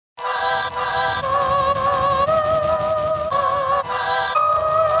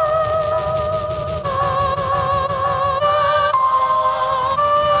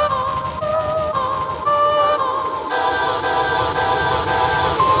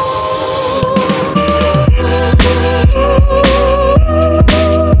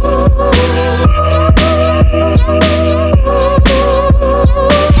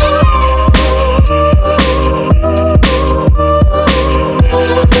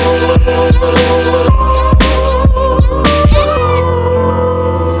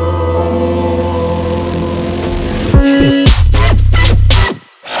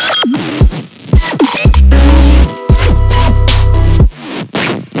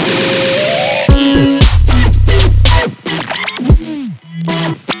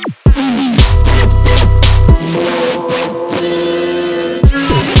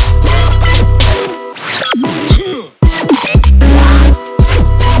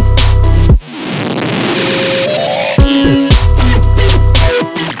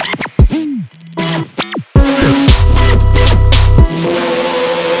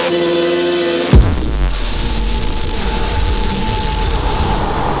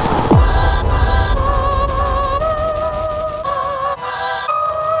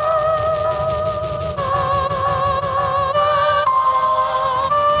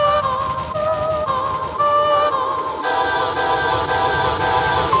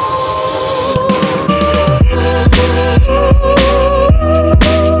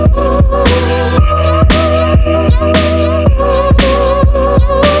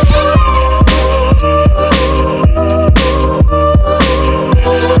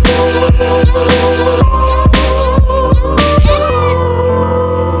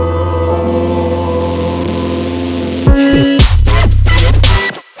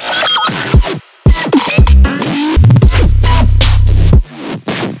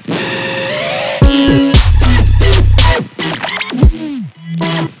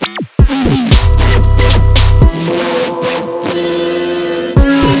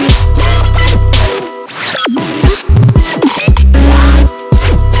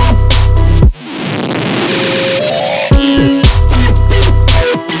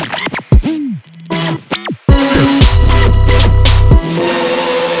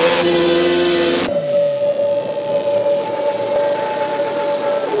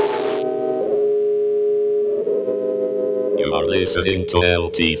Listening to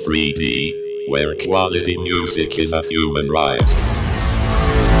LT3D, where quality music is a human right.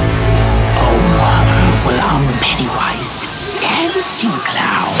 Oh, well, I'm Pennywise, the dancing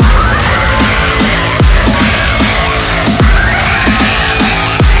clown.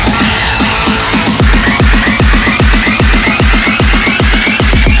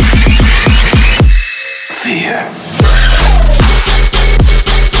 Fear.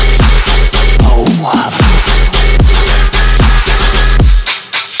 Oh,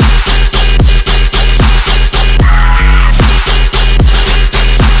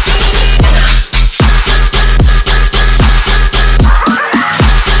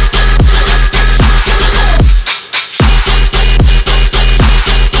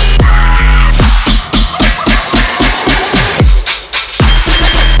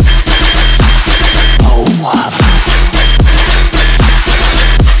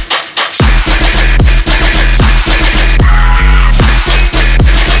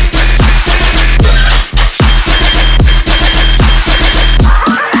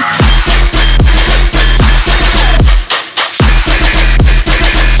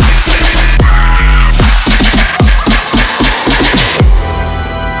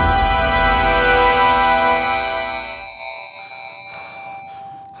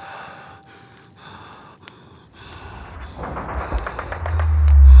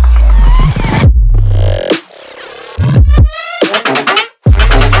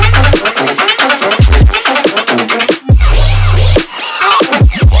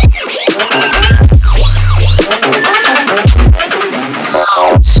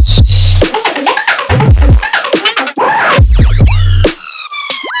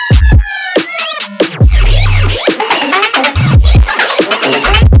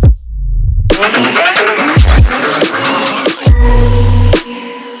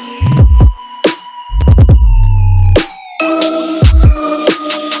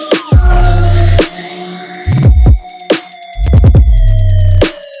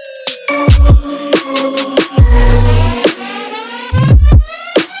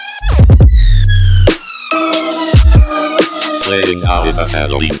 Playing now is a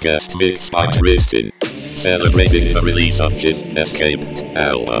Halloween guest mix by 7rystan, celebrating the release of his Escaped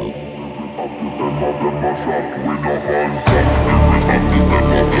album.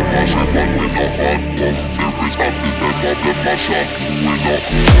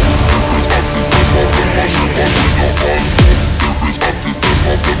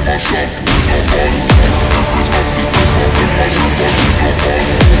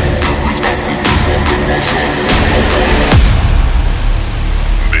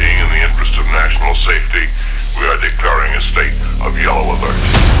 Being in the interest of national safety, we are declaring a state of yellow alert.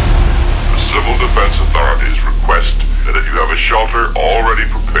 The Civil Defense Authorities request that if you have a shelter already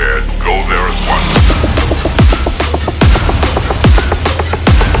prepared, go there at once.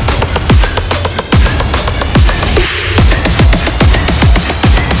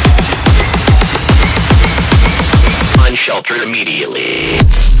 Unsheltered immediately.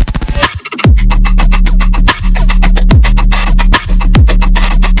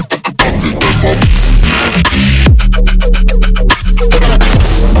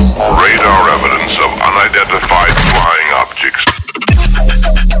 Radar evidence of unidentified flying objects.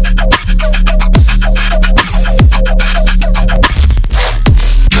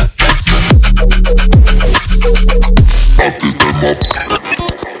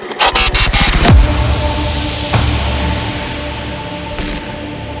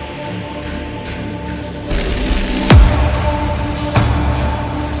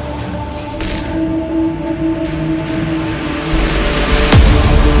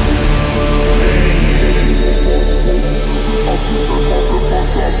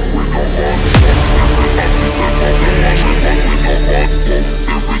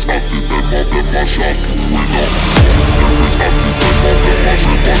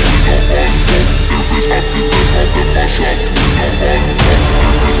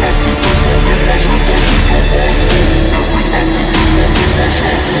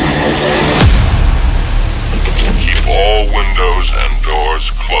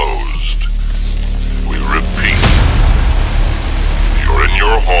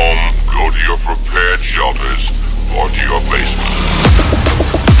 to your prepared shelters or to your basement.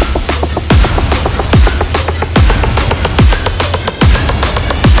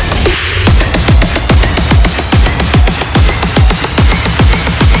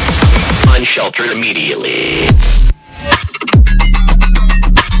 Unsheltered immediately.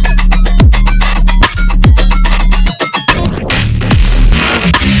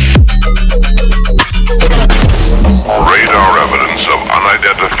 Radar evidence of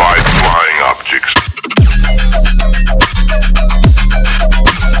unidentified flying objects.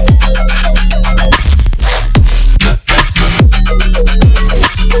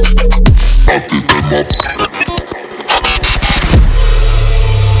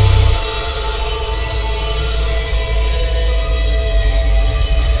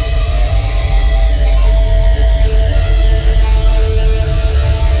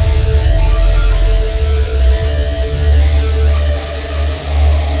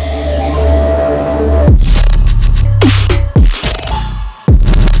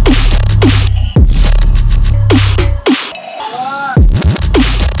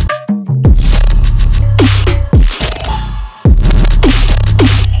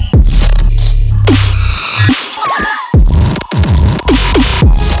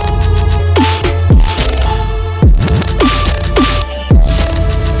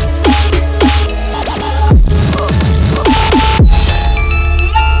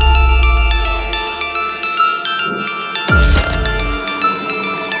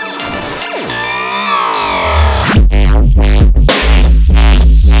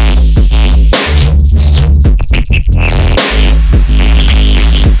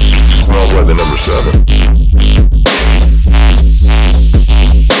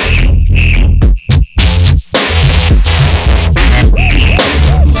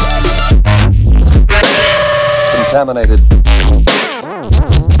 Contaminated.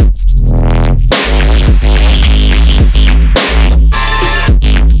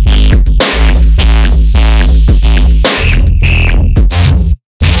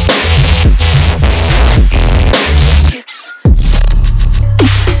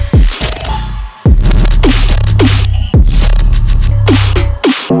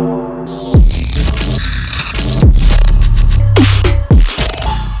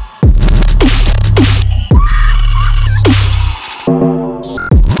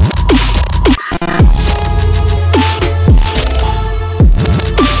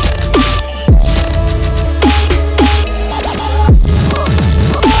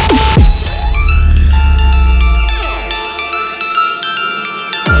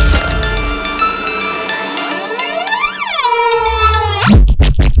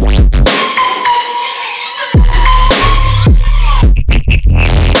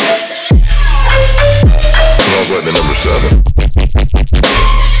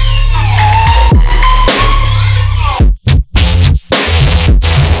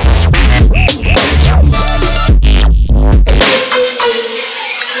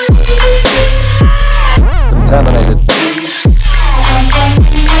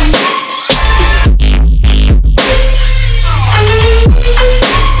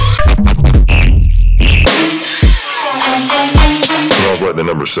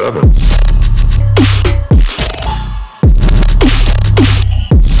 Number 7.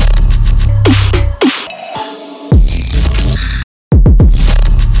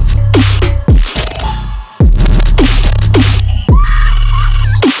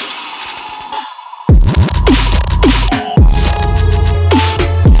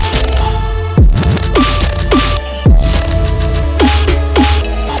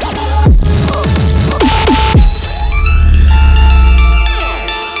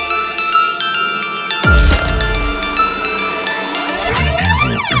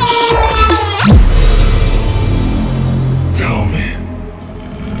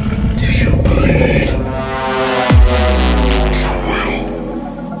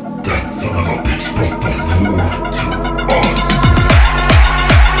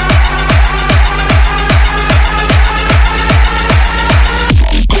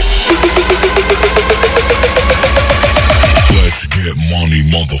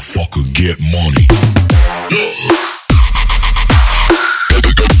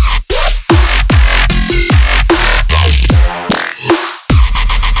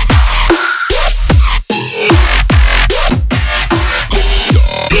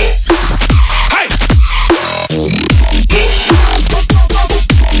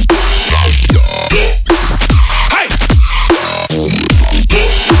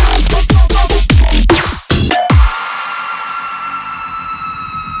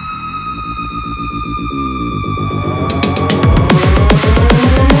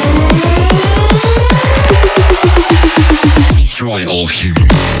 all human.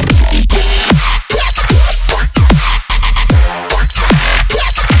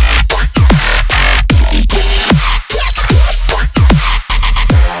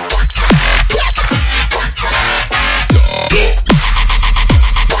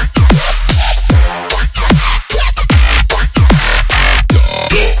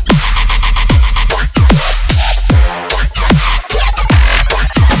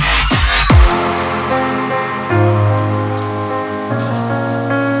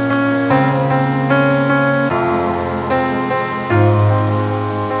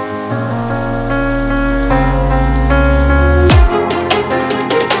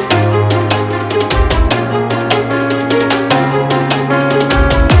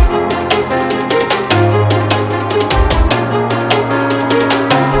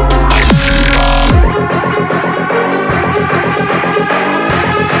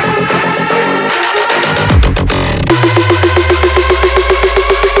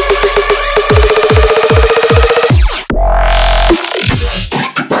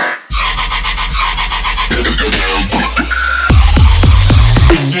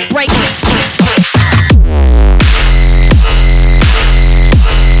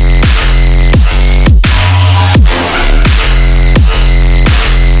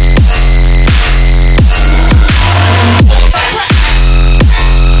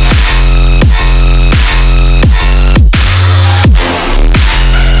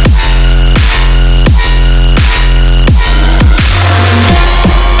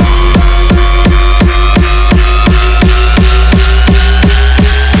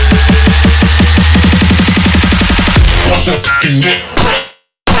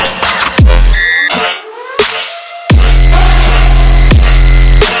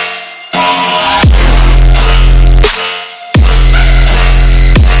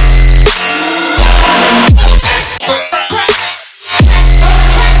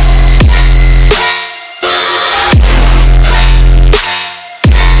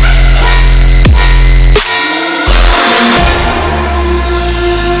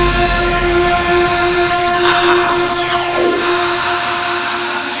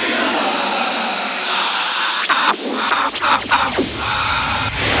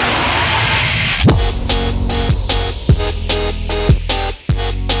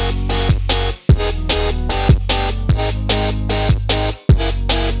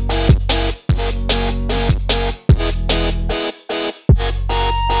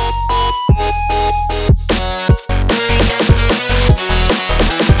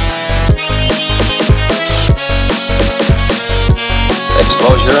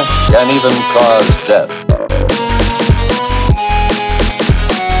 Exposure can even cause death.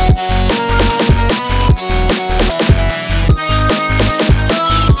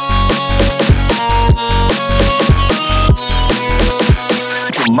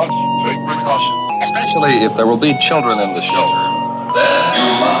 You must take precaution, especially if there will be children in the shelter. Then you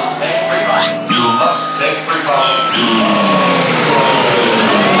must take precaution. You must take precaution.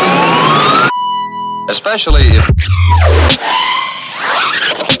 Especially if...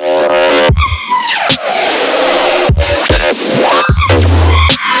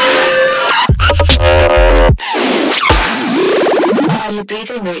 Are you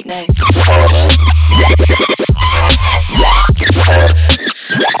breathing right now?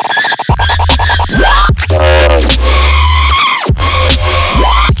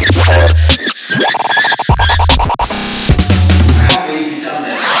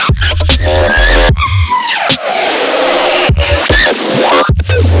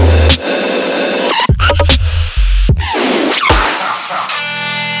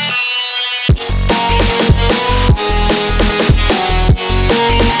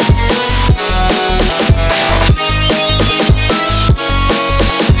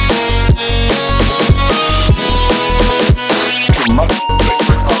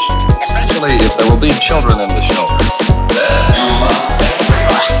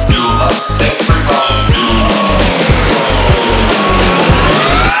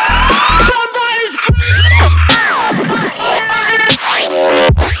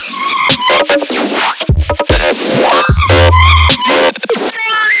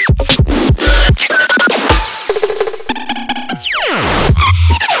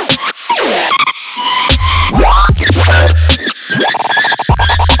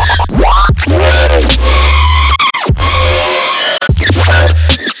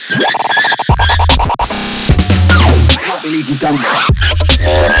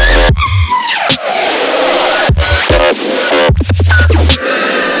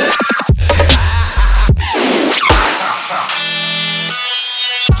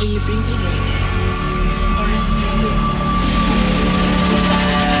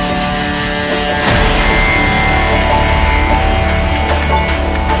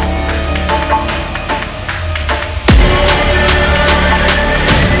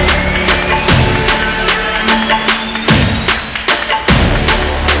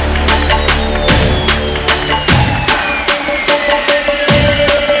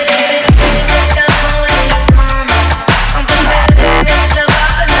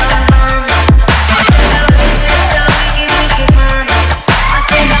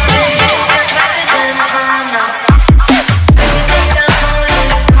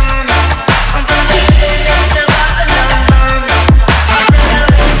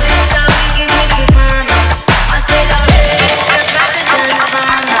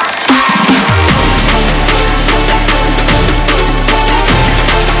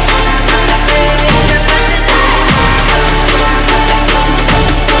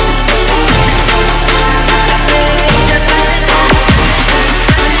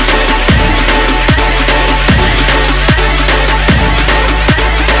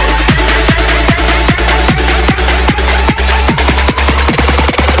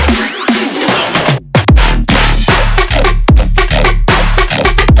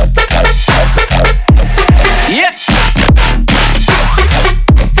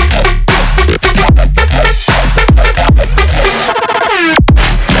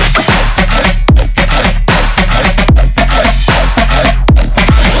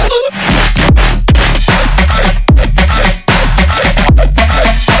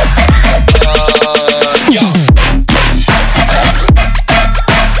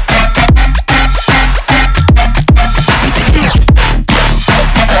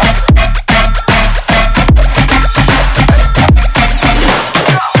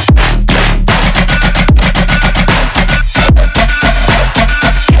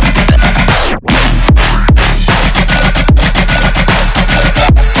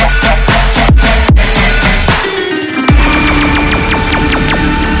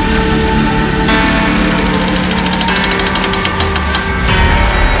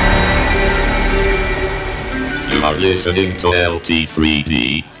 are listening to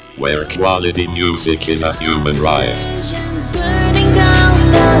LT3D, where quality music is a human right. Burning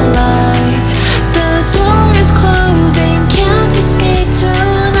down the light. The door is closing, can't escape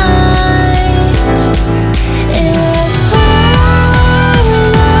tonight. If I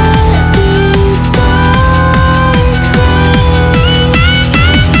let the dark reign.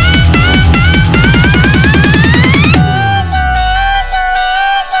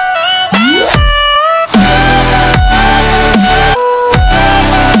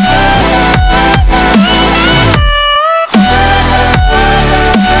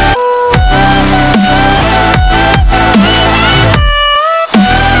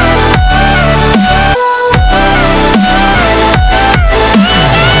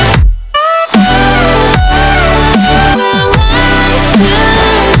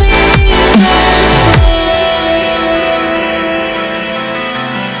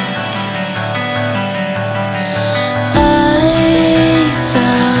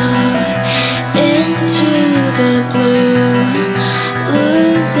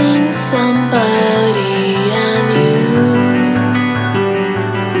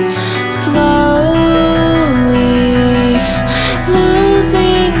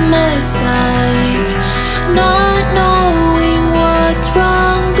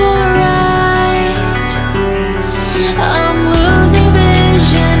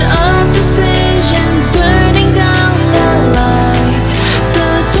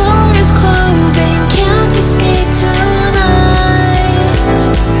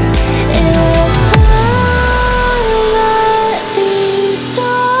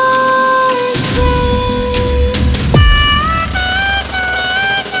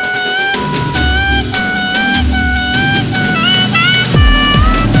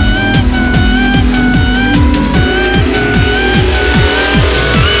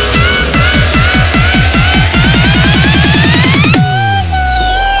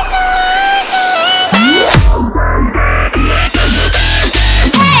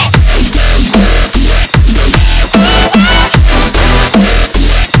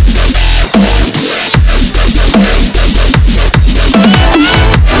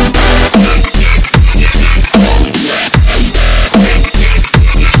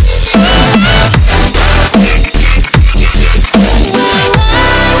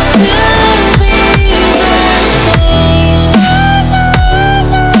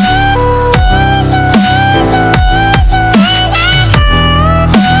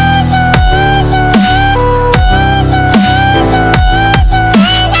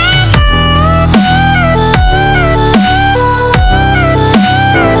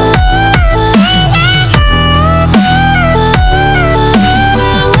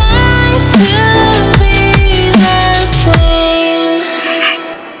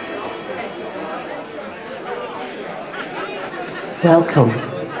 Welcome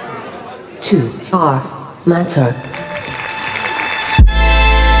to R.Matter.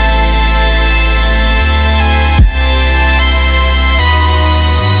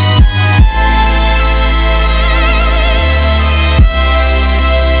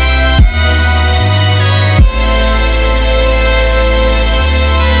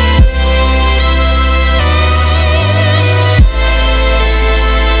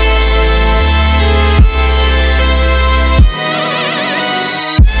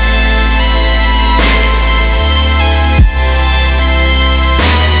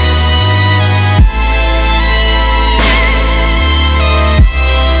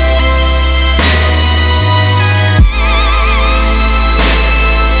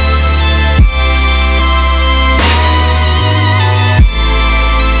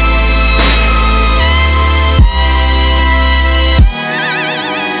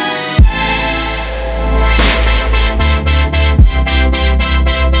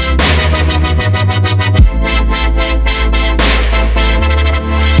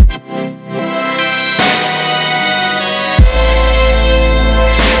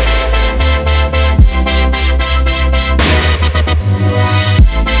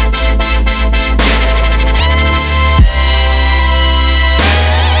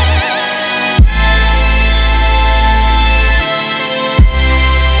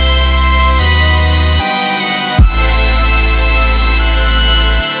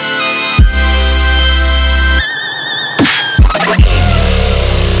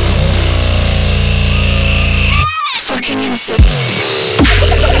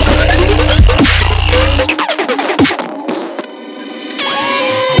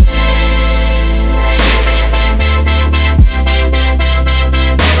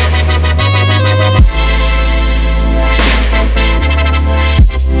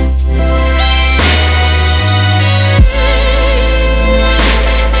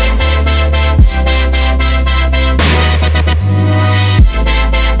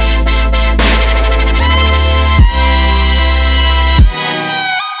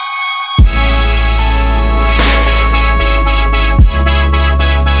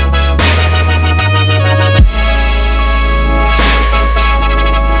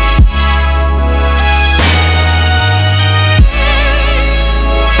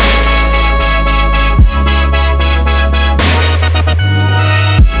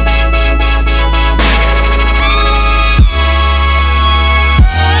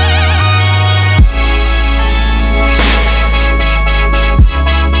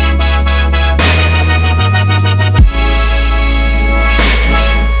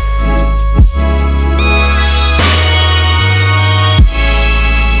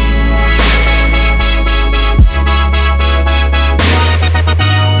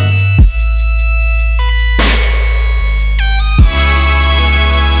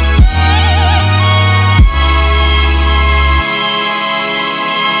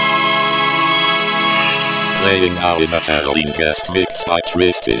 now is a Halloween guest mix by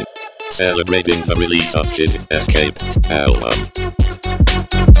Tristan, celebrating the release of his Escaped album.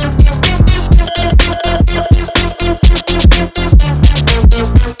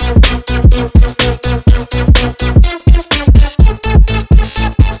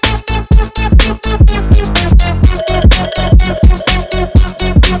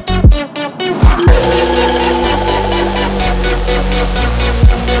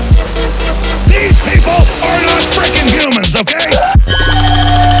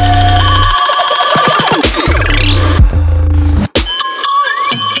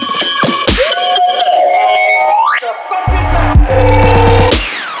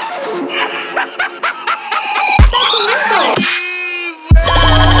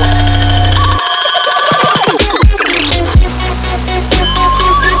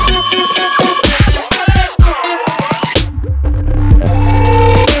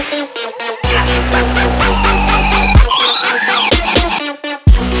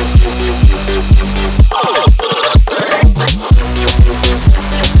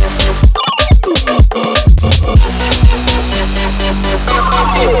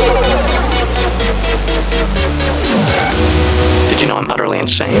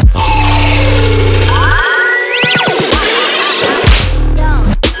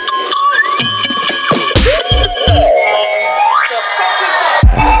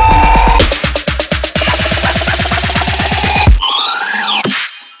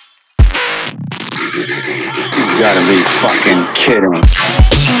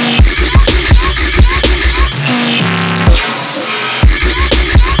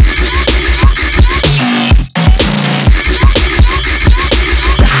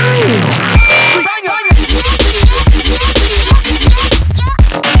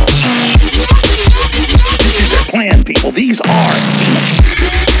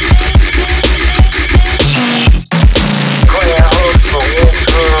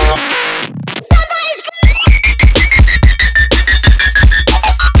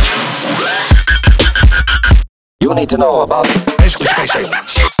 You need to know about basically space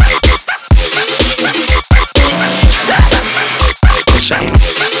aliens. Insane.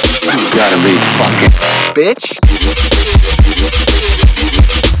 You gotta be fucking bitch.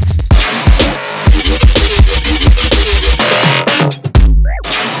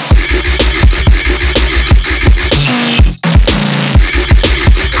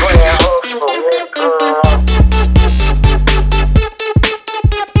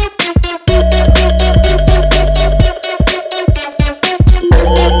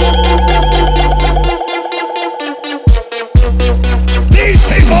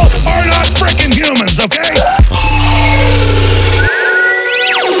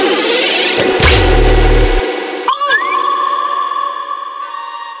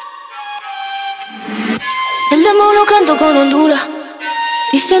 Con Honduras,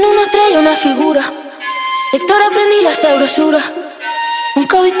 dicen una estrella, una figura. Héctor aprendí la sabrosura.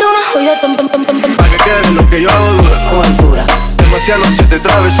 Nunca he visto una joya tan pam pam pam pam. Pa' que quede lo que yo hago dura, con altura. Demasiadas noches de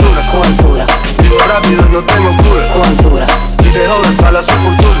travesura, con altura. Vivo rápido, no tengo cura, con altura. Y de joven para la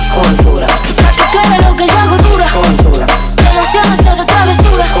sepultura, con altura. Pa' que quede lo que yo hago dura, con altura. Demasiadas noches de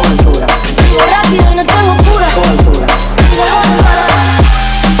travesura, con altura. Vivo rápido y no tengo cura, con altura. Y de joven para la...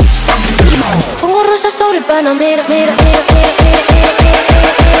 Pongo rosas sobre el pana, mira, mira, mira, mira, mira, mira, mira.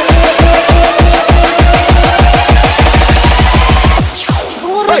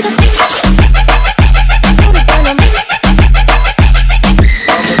 Pongo rosas sobre el pana, mira.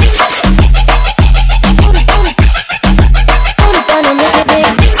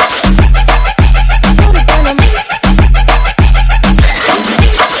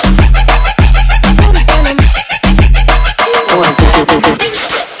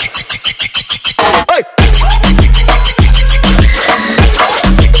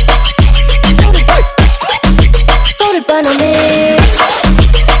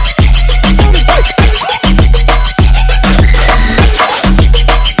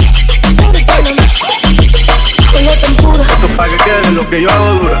 Que yo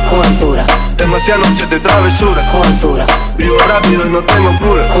hago dura, con altura. Demasiadas noches de travesura, con altura. Vivo rápido y no tengo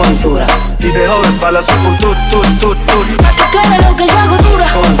cura, con altura. Y de joven para la sepultura, Pa' que quede lo que yo hago dura,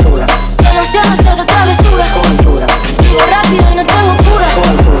 con altura. Demasiadas noches de travesura, con altura. Vivo rápido y no tengo cura, con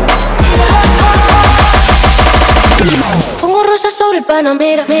altura. Pongo rosas sobre el pana,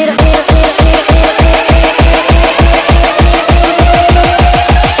 mira, mira, mira, mira, mira, mira, mira.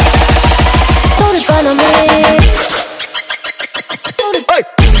 Sobre el pana, mira.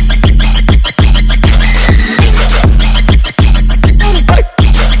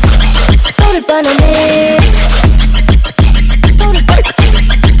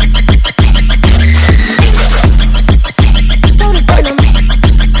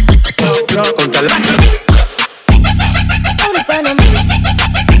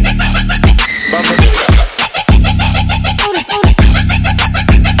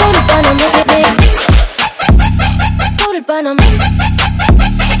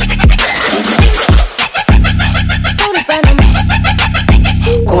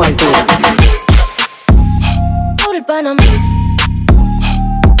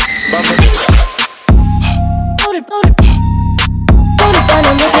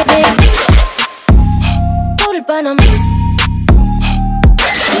 Panamá.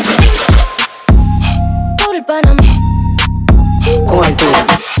 Por el Panamá. Con altura.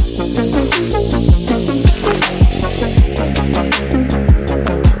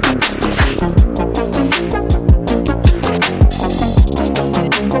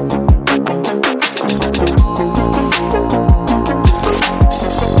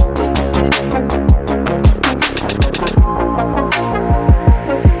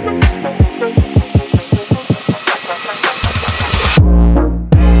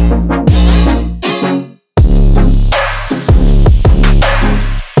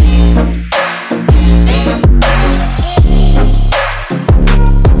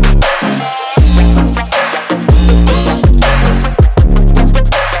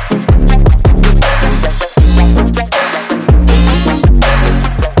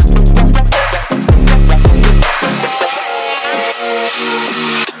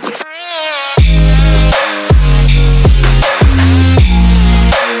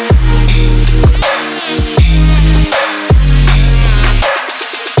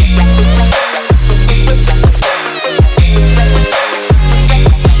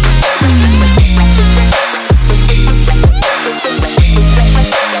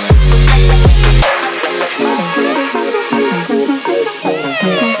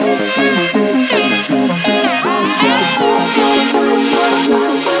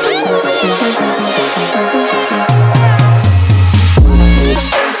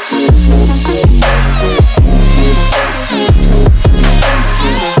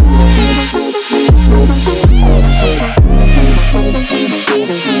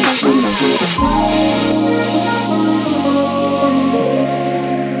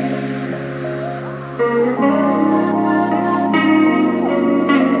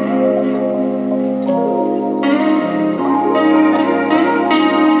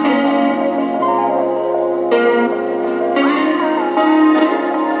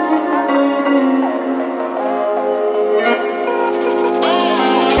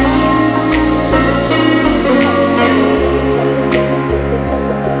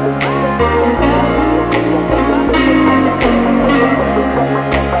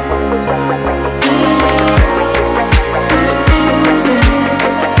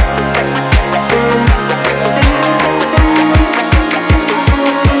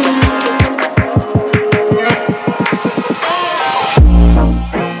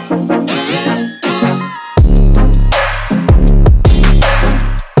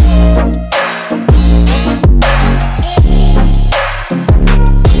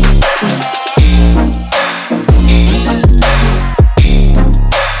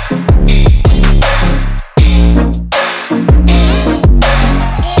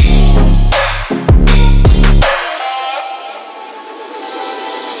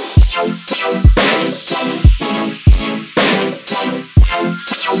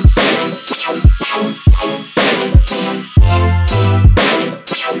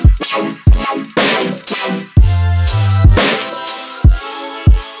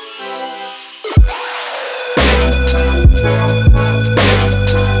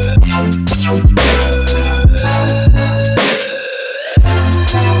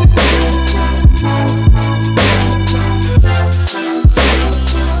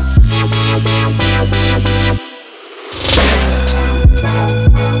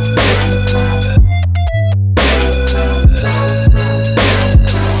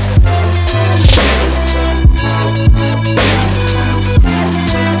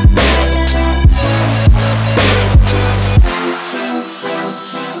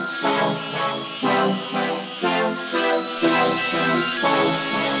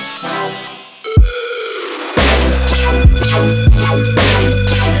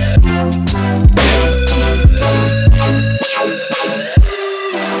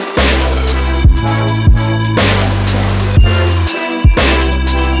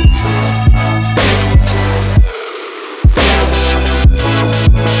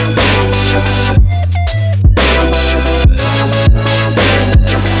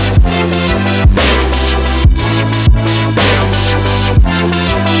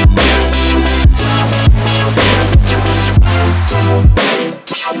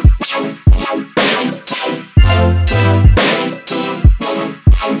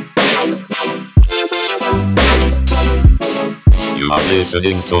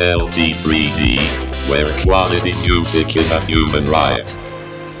 Listening to LT3D, where quality music is a human right.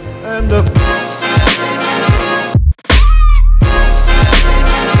 And the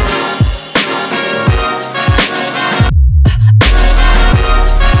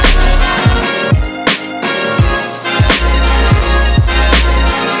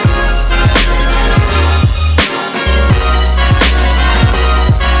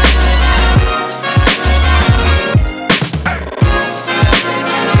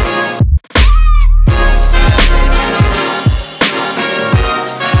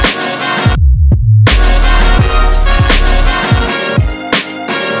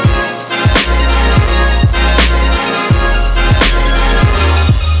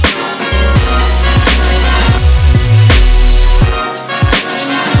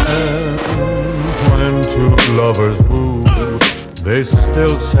two lovers woo, they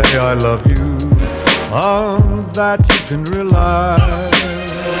still say I love you. On that you can rely.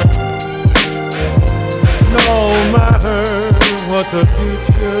 No matter what the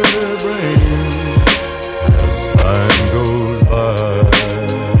future brings as time goes by.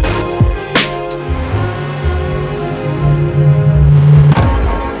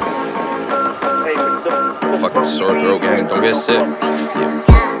 Fucking sore throat, gang. Don't get sick. Yeah.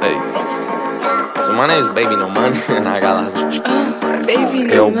 Hey. So my name is Baby No Money, and I got lots. Baby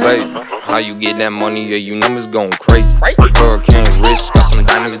No Money. Yo, babe, how you get that money? Yeah, you numbers going crazy. Hurricanes wrist, got some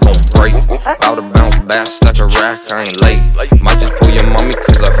diamonds going crazy. About to bounce back, stuck a rack, I ain't lazy. Might just pull your mommy,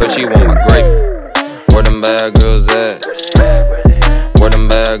 cause I heard she want my gravy. Where them bad girls at? Where them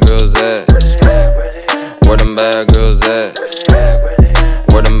bad girls at? Where them bad girls at?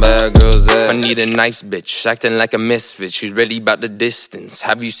 Where them bad girls at? I need a nice bitch, acting like a misfit. She's ready about the distance.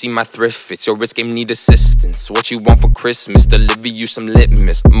 Have you seen my thrift fits? Your wrist game need assistance. What you want for Christmas? Deliver you some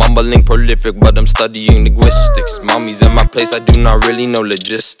litmus. Mumbling prolific, but I'm studying linguistics. Mommy's at my place, I do not really know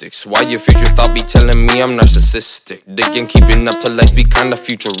logistics. Why your future thought be telling me I'm narcissistic? Digging, keeping up to life be kinda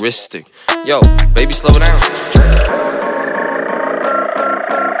futuristic. Yo, baby, slow down.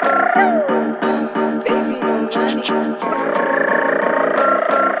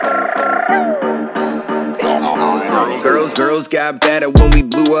 Girls got better when we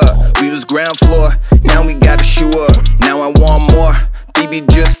blew up. We was ground floor, now we got a shoe up. Now I want more,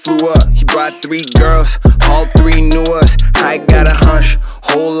 BB just flew up. He brought 3 girls, all 3 knew us. I got a hunch,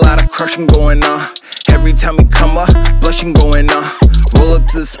 whole lot of crushing going on. Every time we come up, blushing going on. Roll up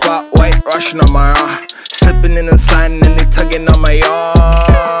to the spot, white rushing on my arm. Slipping in the sign and they tugging on my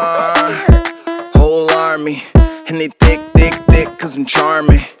arm. Whole army, and they thick, cause I'm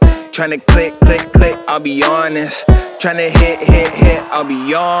charming. Tryna click, I'll be honest. Tryna hit, I'll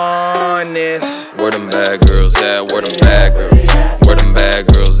be honest. Where them bad girls at? Where them bad girls? Where them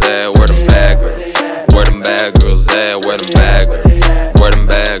bad girls at? Where them bad girls? Where them bad girls at? Where them bad girls? Where them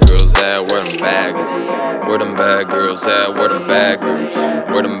bad girls at? Where them bad girls? Where them bad girls at? Where them bad girls?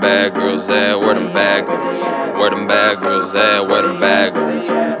 Where them bad girls at? Where them bad girls? Where them bad girls at? Where them bad girls?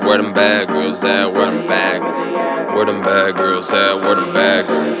 Where them bad girls at? Where them bad girls? Where them bad girls at? Where them bad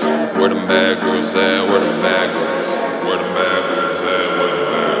girls? Where them bad girls at? Where them bad girls? Where them bad girls at? Where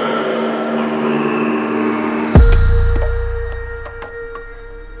them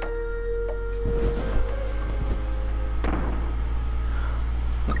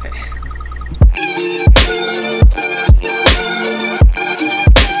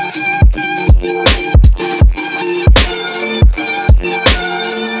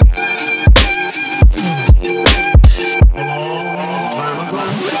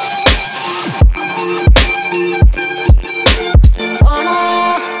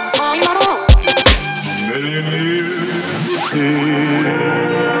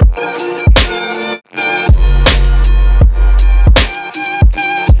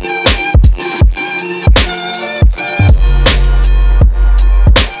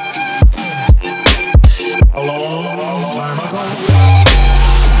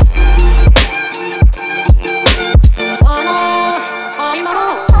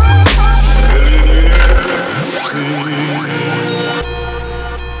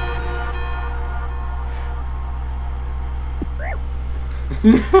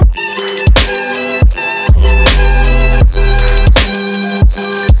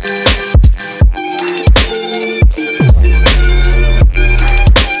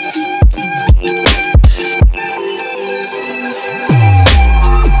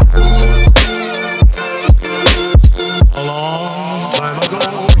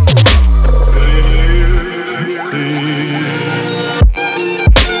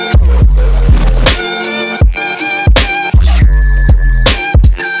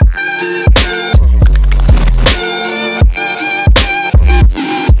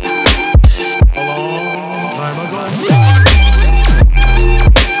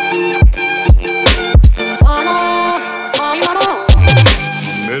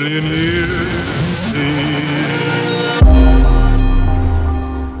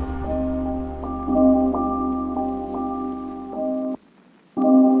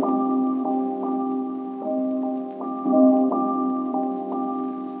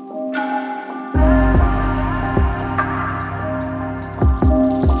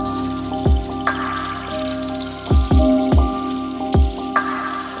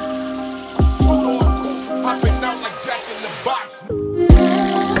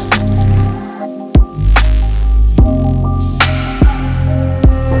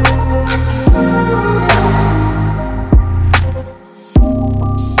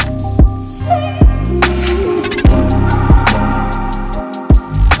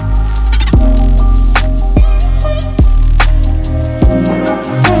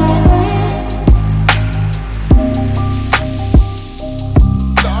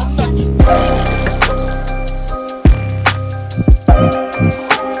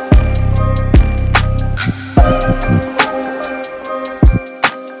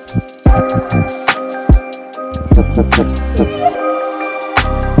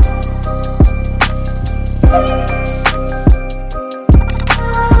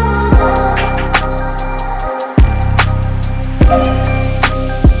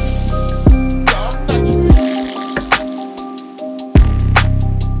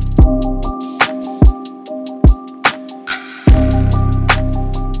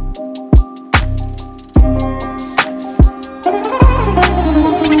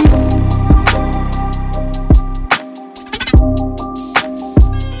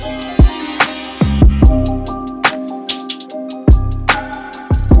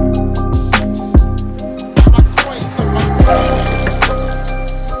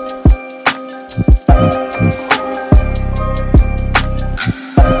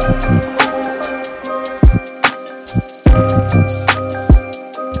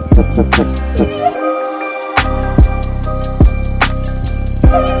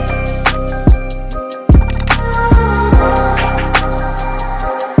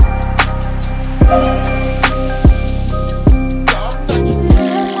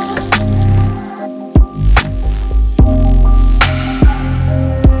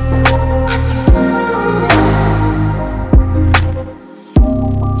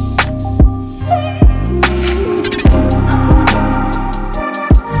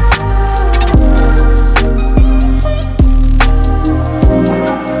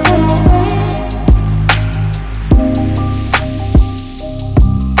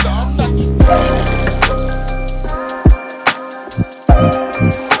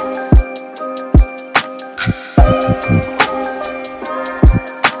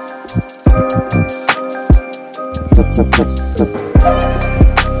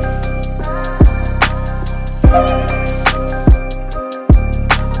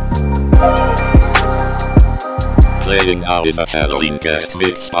Playing now is a Halloween guest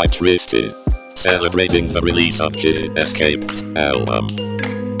mix by Tristan, celebrating the release of his ESCPE album.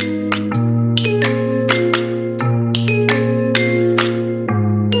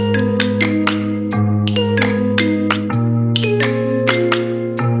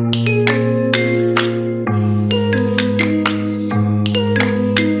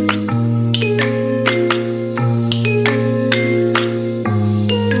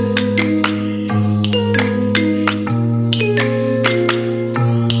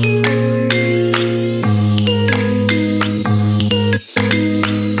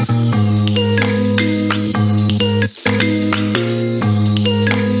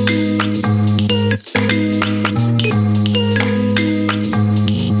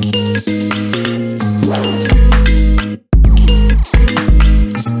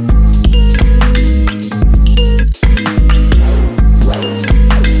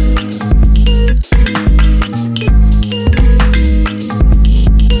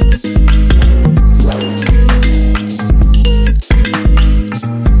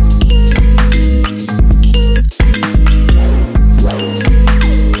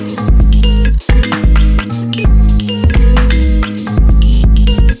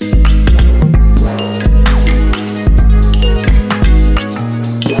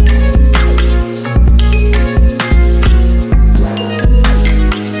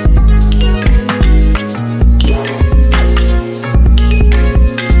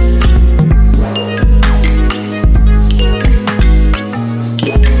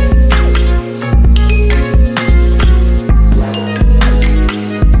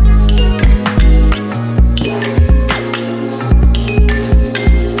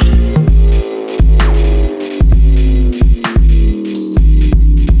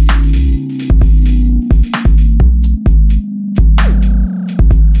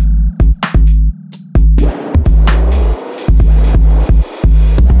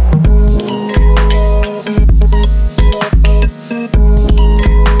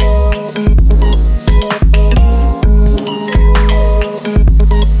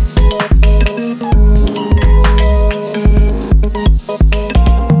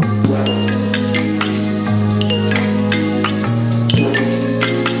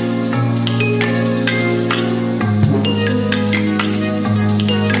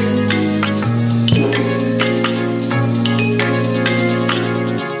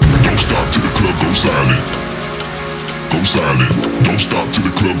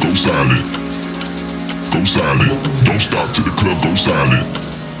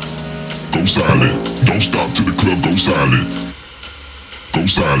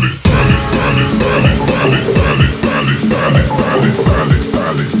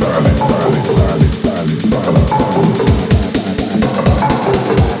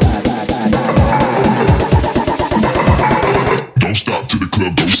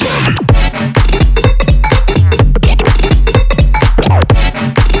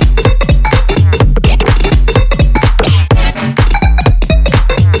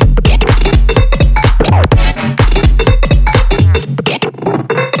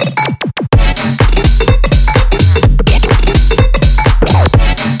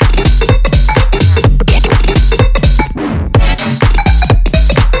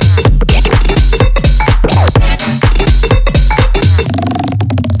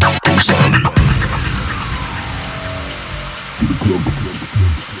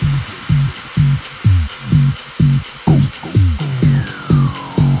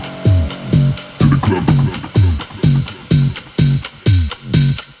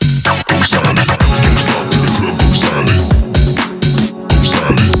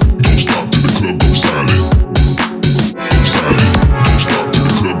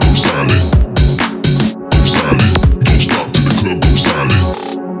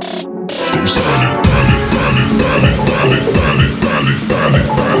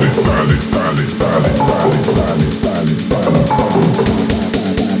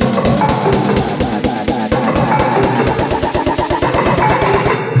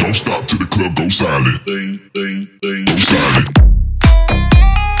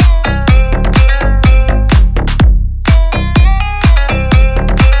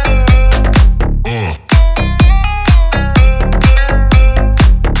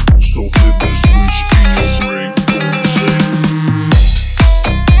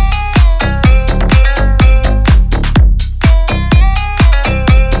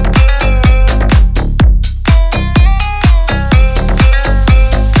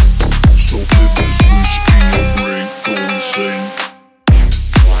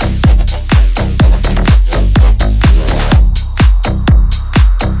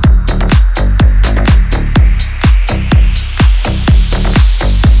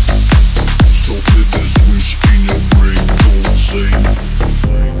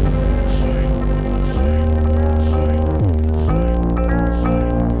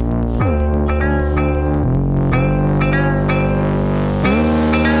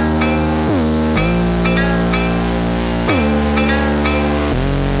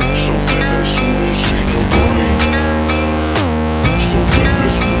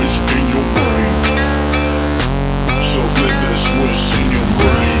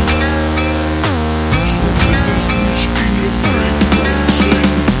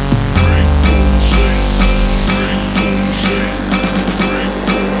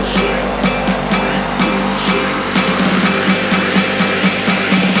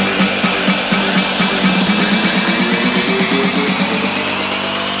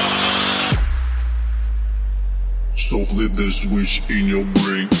 Switch in your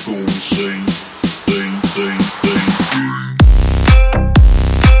brain, go insane.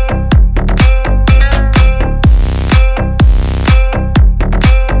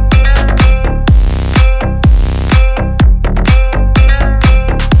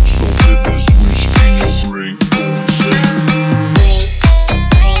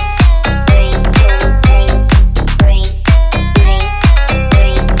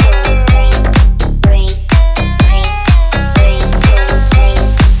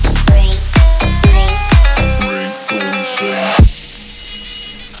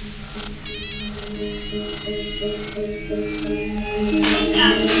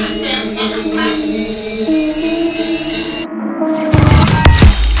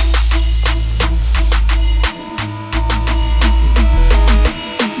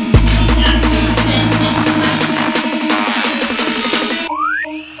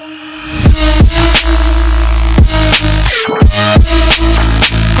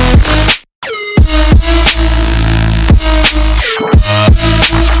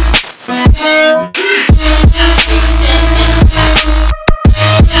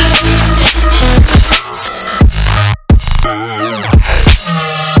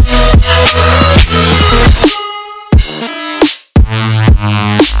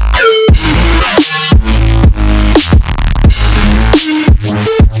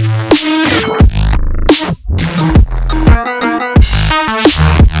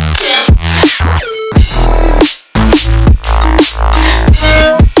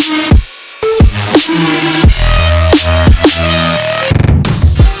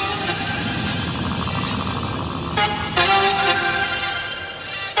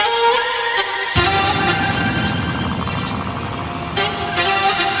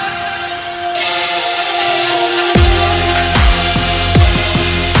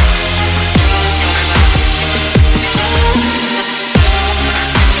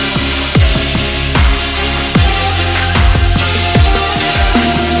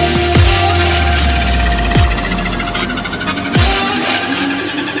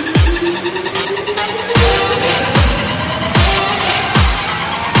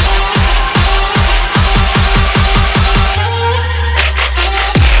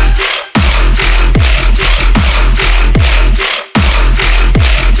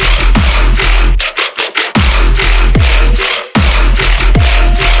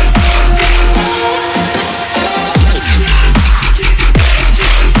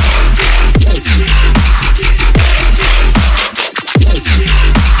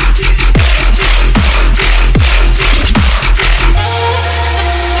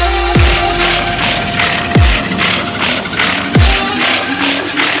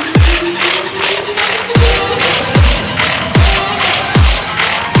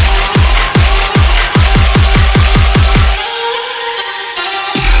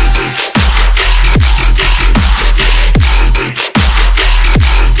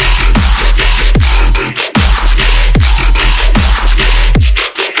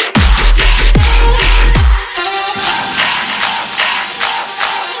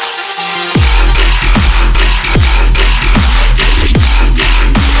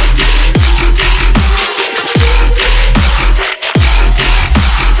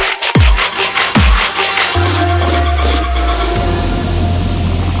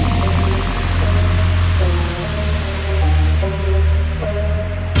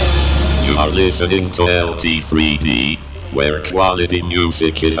 listening to LT3D, where quality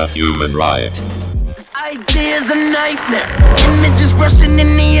music is a human right. This idea's a nightmare. Images rushing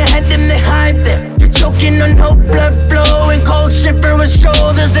into your head and they hide there. You're choking on hope, blood flowing, cold shiver with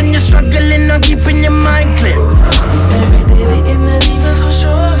shoulders, and you're struggling on keeping your mind clear. Every day the inner demons go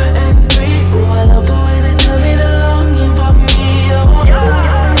stronger and free. Oh, I love the way they tell me the longing for me. Oh,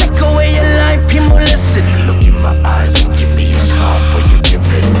 yeah. Take away your life, you more listen. Look in my eyes and give me your heart when you give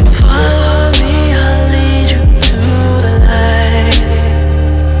it. Follow me, I'll lead you to the light.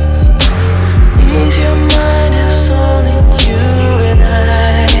 Ease your mind, it's only you and I.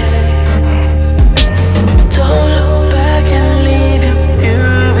 Don't look back and leave your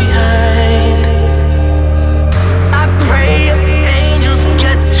view behind. I pray your angels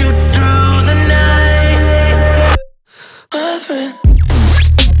get you through the night. Husband,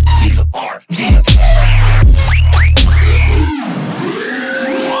 these are needs.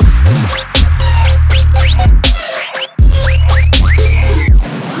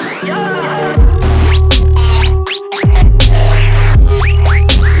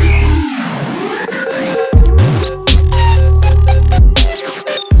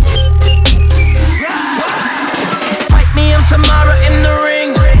 Fight me, I'm Samara in the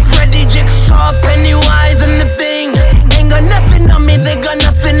ring. Freddy, Jigsaw, Pennywise, and the Thing. Ain't got nothing on me, they got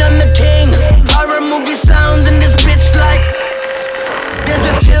nothing on the king. Horror movie sounds in this bitch like there's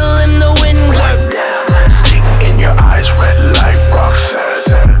a chill in the wind. Sting in your eyes, red light, rock says.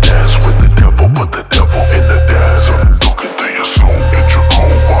 Dance with the devil, put the devil in the desert. Look into your soul, get your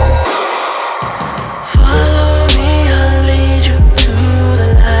coma. Follow me, I'll lead you to the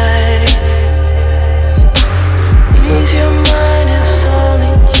light. Ease your mind, it's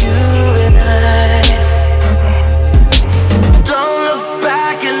only you and I. Don't look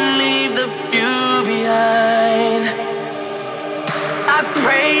back and leave the view behind. I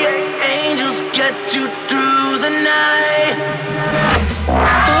pray your angels get you through the night.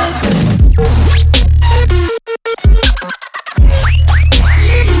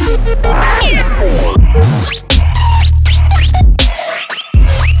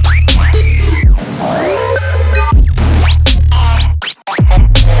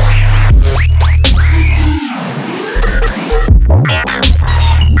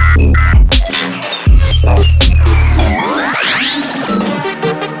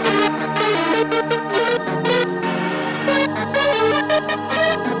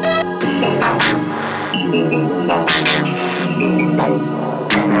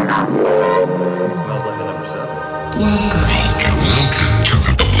 Smells like the number 7. Welcome to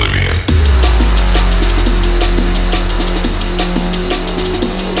the Oblivion.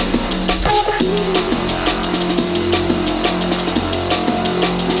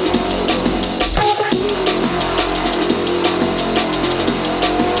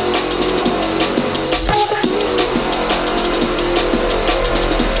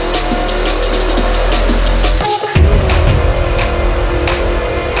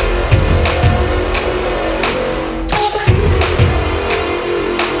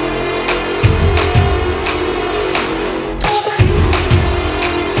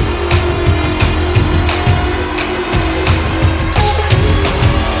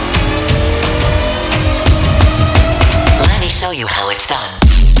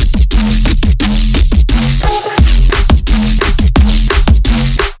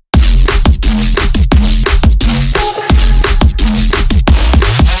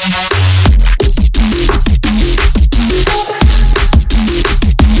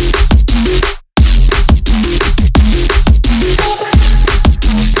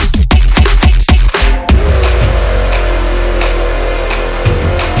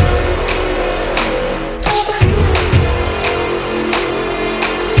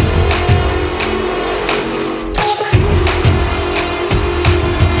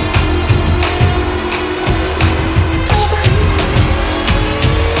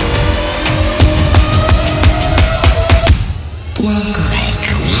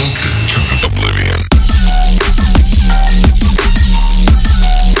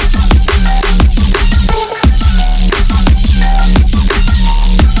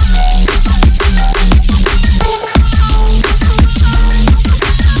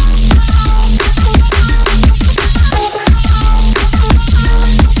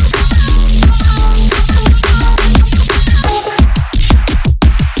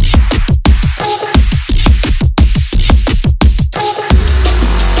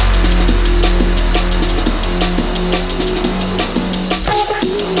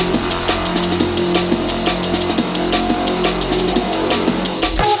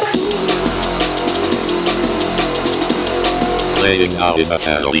 Playing now is a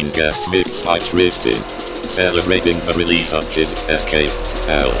Halloween guest mix by Tristan, celebrating the release of his Escaped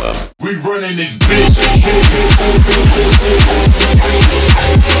album. We running this bitch.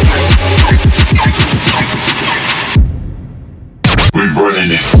 We running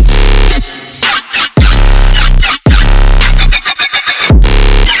this.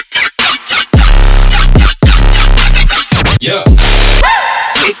 Yeah.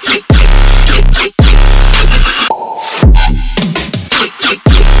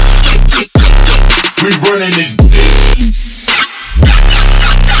 We running this bitch.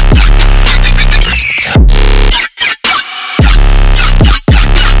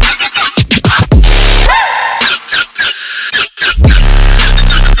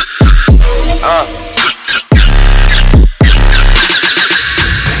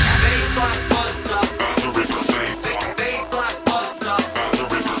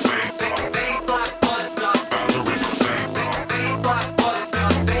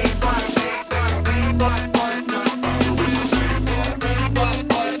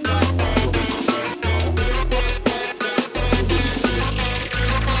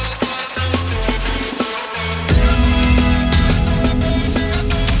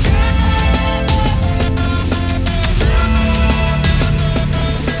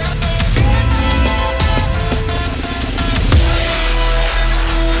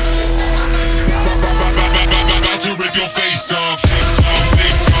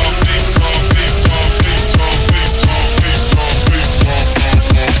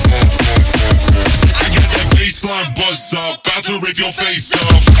 About to rip your face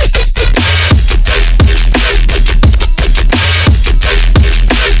off.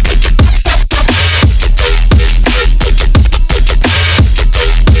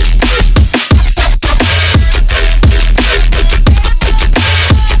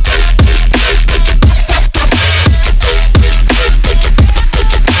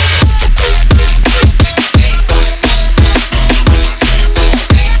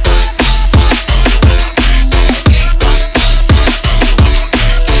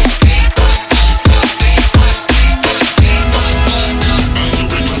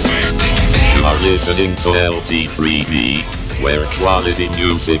 Listening to LT3D, where quality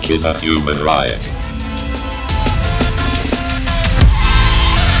music is a human right.